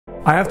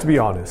I have to be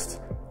honest,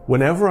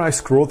 whenever I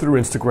scroll through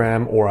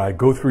Instagram or I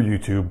go through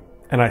YouTube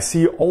and I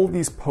see all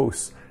these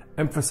posts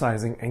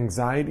emphasizing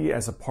anxiety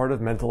as a part of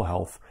mental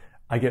health,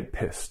 I get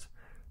pissed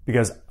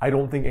because I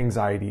don't think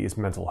anxiety is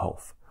mental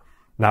health.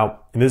 Now,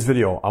 in this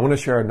video, I want to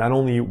share not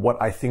only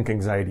what I think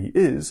anxiety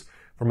is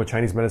from a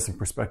Chinese medicine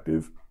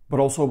perspective,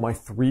 but also my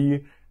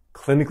 3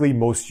 clinically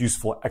most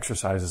useful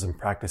exercises and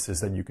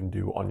practices that you can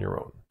do on your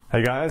own.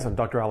 Hey guys, I'm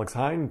Dr. Alex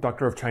Hein,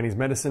 Doctor of Chinese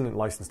Medicine and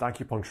licensed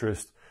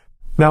acupuncturist.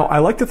 Now, I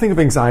like to think of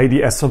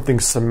anxiety as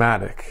something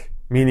somatic,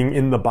 meaning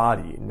in the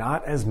body,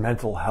 not as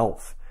mental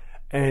health.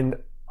 And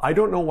I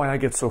don't know why I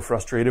get so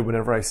frustrated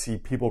whenever I see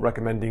people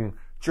recommending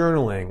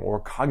journaling or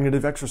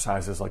cognitive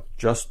exercises like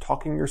just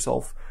talking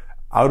yourself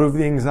out of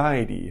the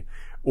anxiety,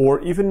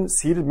 or even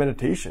seated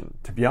meditation,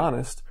 to be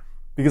honest,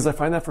 because I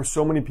find that for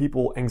so many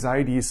people,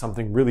 anxiety is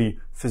something really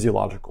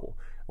physiological,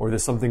 or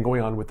there's something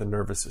going on with the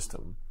nervous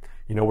system,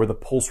 where the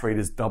pulse rate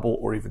is double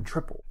or even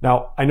triple.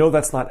 Now, I know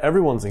that's not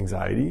everyone's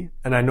anxiety,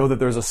 and I know that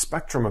there's a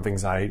spectrum of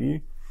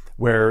anxiety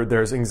where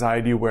there's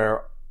anxiety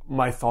where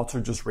my thoughts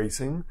are just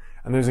racing,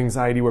 and there's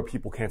anxiety where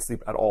people can't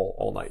sleep at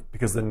all night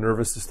because the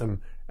nervous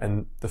system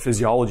and the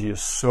physiology is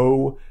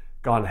so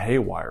gone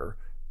haywire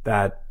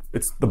that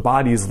the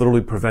body is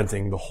literally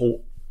preventing the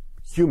whole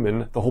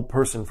human, the whole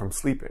person from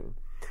sleeping.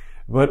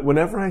 But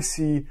whenever I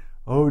see,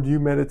 oh, do you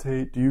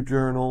meditate? Do you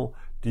journal?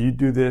 Do you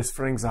do this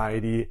for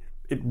anxiety?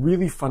 It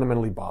really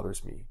fundamentally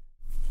bothers me.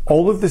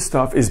 All of this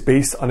stuff is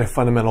based on a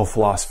fundamental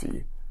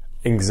philosophy.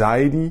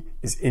 Anxiety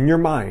is in your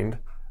mind,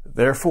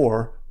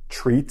 therefore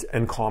treat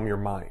and calm your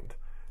mind.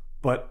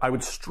 But I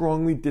would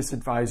strongly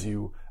disadvise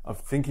you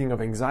of thinking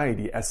of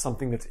anxiety as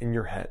something that's in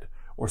your head,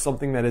 or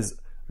something that is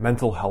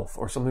mental health,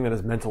 or something that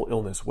is mental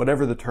illness,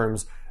 whatever the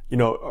terms,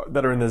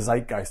 that are in the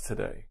zeitgeist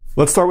today.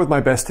 Let's start with my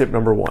best tip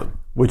number 1,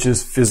 which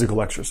is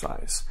physical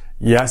exercise.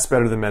 Yes,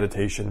 better than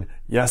meditation.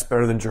 Yes,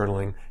 better than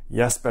journaling.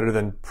 Yes, better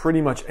than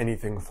pretty much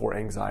anything for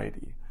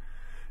anxiety.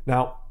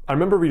 Now, I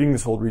remember reading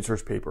this old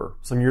research paper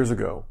some years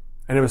ago,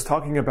 and it was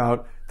talking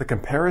about the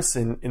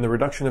comparison in the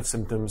reduction of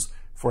symptoms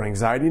for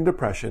anxiety and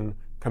depression,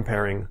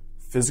 comparing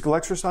physical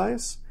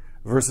exercise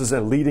versus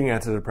a leading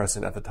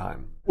antidepressant at the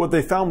time. What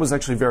they found was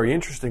actually very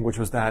interesting, which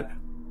was that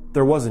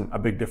there wasn't a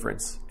big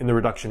difference in the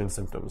reduction in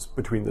symptoms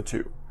between the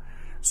two.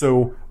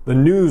 So the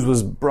news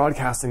was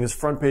broadcasting this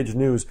front page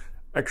news,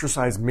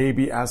 exercise may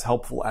be as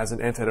helpful as an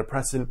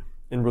antidepressant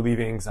in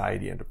relieving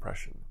anxiety and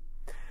depression.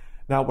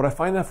 Now, what I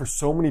find that for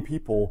so many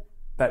people,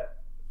 that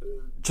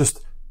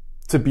just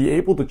to be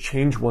able to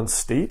change one's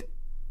state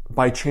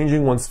by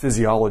changing one's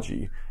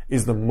physiology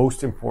is the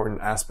most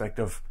important aspect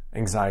of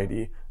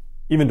anxiety,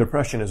 even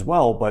depression as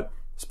well, but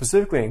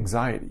specifically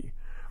anxiety.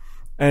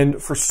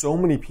 And for so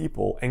many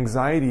people,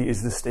 anxiety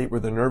is the state where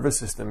the nervous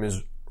system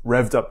is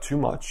revved up too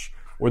much,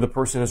 where the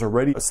person is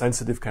already a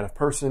sensitive kind of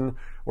person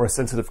or a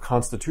sensitive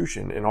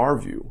constitution in our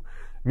view,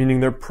 meaning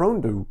they're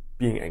prone to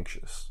being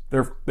anxious.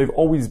 They've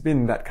always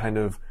been that kind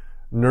of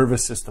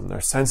nervous system.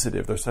 They're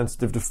sensitive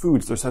to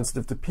foods, they're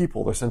sensitive to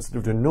people, they're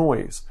sensitive to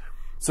noise.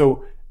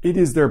 So it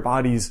is their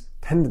body's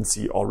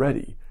tendency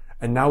already.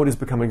 And now it has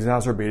become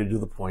exacerbated to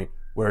the point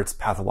where it's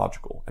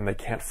pathological and they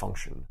can't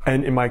function.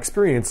 And in my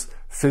experience,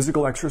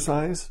 physical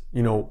exercise,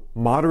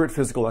 moderate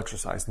physical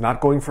exercise,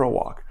 not going for a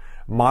walk,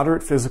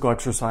 moderate physical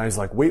exercise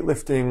like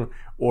weightlifting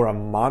or a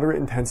moderate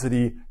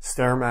intensity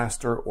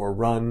Stairmaster or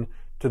run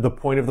to the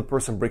point of the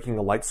person breaking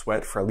a light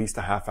sweat for at least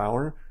a half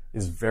hour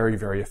is very,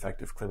 very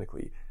effective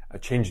clinically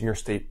at changing your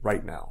state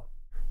right now.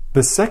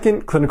 The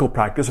second clinical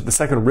practice, or the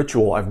second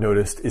ritual I've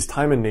noticed, is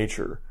time in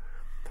nature.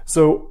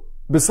 So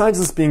besides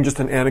this being just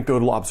an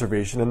anecdotal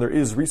observation, and there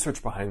is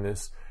research behind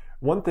this,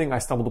 one thing I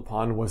stumbled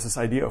upon was this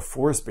idea of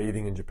forest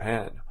bathing in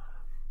Japan.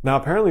 Now,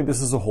 apparently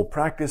this is a whole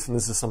practice, and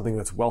this is something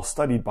that's well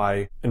studied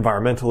by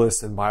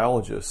environmentalists and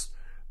biologists.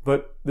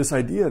 But this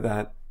idea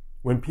that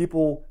when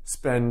people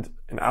spend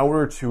an hour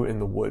or 2 in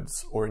the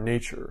woods or in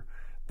nature,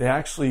 they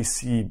actually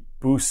see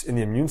boosts in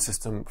the immune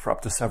system for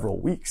up to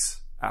several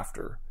weeks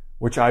after,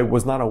 which I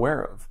was not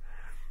aware of.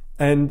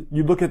 And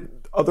you look at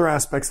other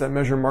aspects that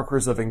measure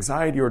markers of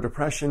anxiety or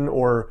depression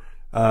or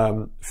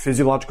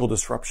physiological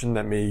disruption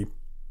that may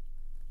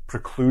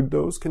preclude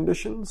those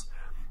conditions.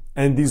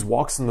 And these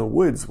walks in the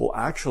woods will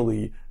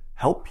actually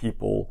help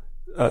people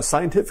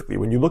scientifically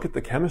when you look at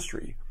the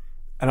chemistry.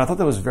 And I thought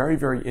that was very,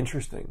 very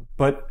interesting.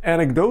 But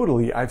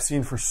anecdotally, I've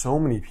seen for so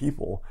many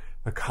people,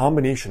 the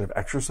combination of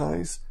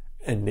exercise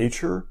and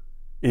nature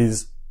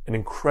is an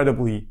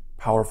incredibly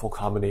powerful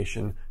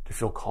combination to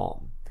feel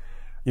calm.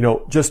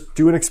 Just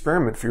do an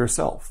experiment for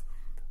yourself.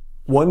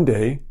 One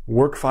day,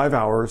 work 5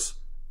 hours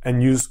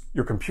and use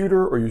your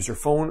computer or use your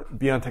phone,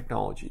 be on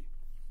technology.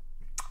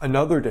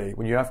 Another day,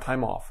 when you have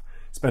time off,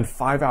 spend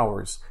 5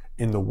 hours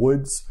in the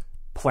woods,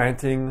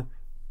 planting,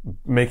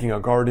 making a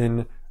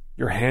garden,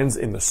 your hands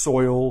in the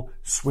soil,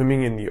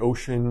 swimming in the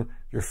ocean,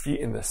 your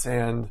feet in the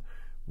sand,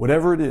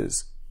 whatever it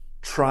is.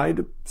 Try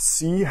to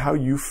see how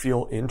you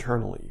feel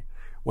internally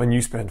when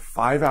you spend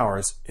 5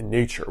 hours in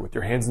nature with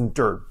your hands in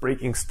dirt,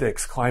 breaking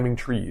sticks, climbing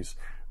trees,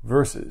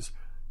 versus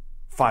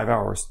 5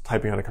 hours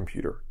typing on a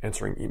computer,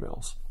 answering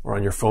emails, or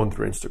on your phone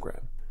through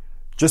Instagram.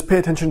 Just pay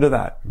attention to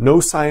that. No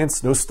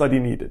science, no study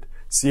needed.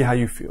 See how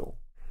you feel.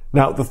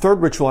 Now, the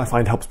third ritual I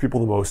find helps people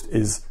the most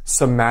is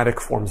somatic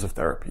forms of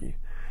therapy.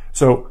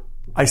 So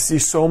I see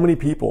so many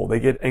people, they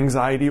get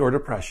anxiety or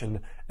depression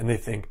and they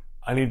think,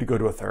 I need to go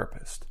to a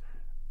therapist.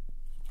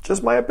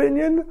 Just my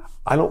opinion,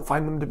 I don't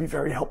find them to be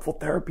very helpful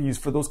therapies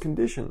for those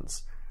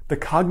conditions. The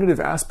cognitive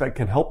aspect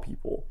can help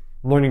people,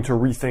 learning to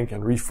rethink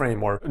and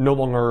reframe or no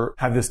longer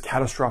have this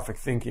catastrophic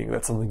thinking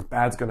that something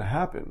bad's going to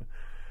happen.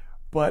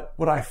 But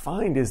what I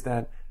find is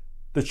that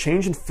the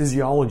change in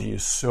physiology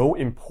is so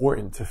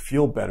important to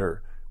feel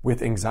better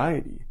with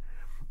anxiety,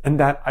 and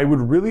that I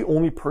would really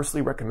only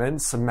personally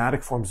recommend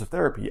somatic forms of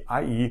therapy,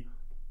 i.e.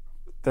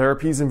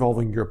 therapies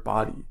involving your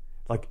body,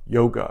 like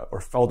yoga or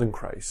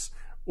Feldenkrais,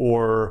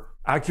 or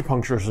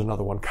acupuncture is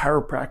another one,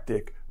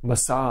 chiropractic,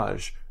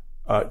 massage,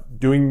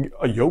 doing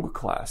a yoga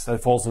class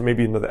that falls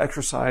maybe into the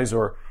exercise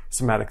or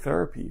somatic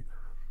therapy.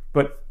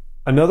 But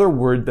another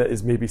word that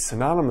is maybe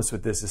synonymous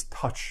with this is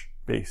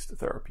touch-based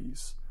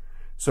therapies.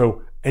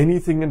 So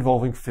anything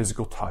involving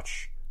physical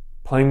touch,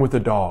 playing with a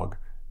dog,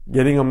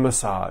 getting a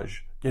massage,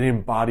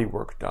 getting body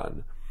work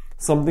done,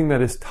 something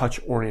that is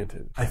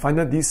touch-oriented. I find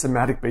that these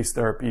somatic-based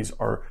therapies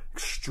are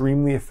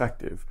extremely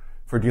effective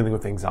for dealing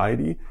with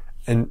anxiety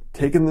and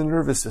taking the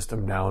nervous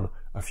system down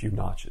a few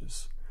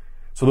notches.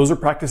 So those are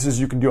practices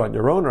you can do on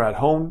your own or at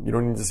home. You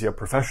don't need to see a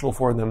professional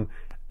for them.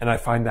 And I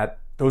find that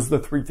those are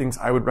the 3 things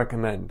I would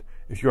recommend.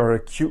 If you are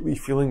acutely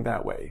feeling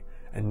that way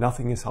and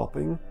nothing is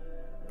helping,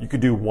 you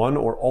could do one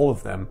or all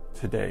of them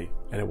today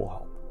and it will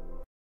help.